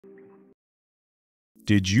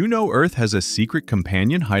Did you know Earth has a secret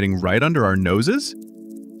companion hiding right under our noses?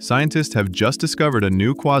 Scientists have just discovered a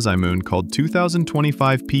new quasi-moon called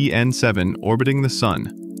 2025 PN7 orbiting the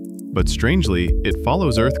Sun. But strangely, it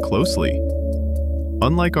follows Earth closely.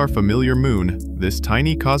 Unlike our familiar moon, this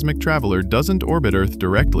tiny cosmic traveler doesn't orbit Earth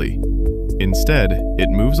directly. Instead, it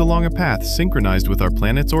moves along a path synchronized with our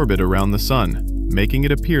planet's orbit around the Sun, making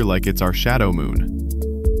it appear like it's our shadow moon.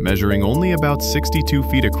 Measuring only about 62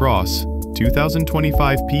 feet across,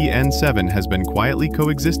 2025 PN7 has been quietly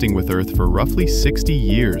coexisting with Earth for roughly 60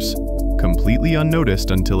 years, completely unnoticed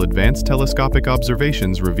until advanced telescopic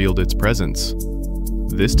observations revealed its presence.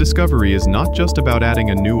 This discovery is not just about adding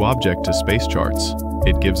a new object to space charts.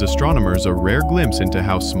 It gives astronomers a rare glimpse into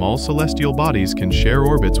how small celestial bodies can share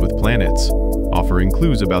orbits with planets, offering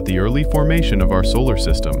clues about the early formation of our solar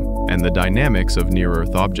system and the dynamics of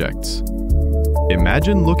near-Earth objects.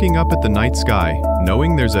 Imagine looking up at the night sky,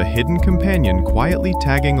 knowing there's a hidden companion quietly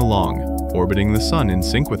tagging along, orbiting the Sun in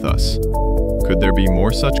sync with us. Could there be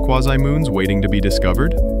more such quasi-moons waiting to be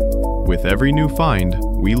discovered? With every new find,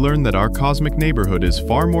 we learn that our cosmic neighborhood is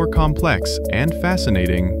far more complex and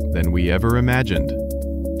fascinating than we ever imagined.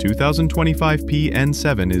 2025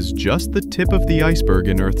 PN7 is just the tip of the iceberg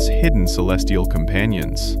in Earth's hidden celestial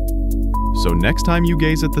companions. So next time you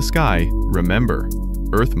gaze at the sky, remember,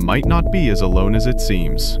 Earth might not be as alone as it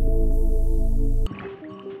seems.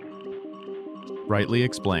 Rightly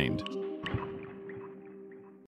explained.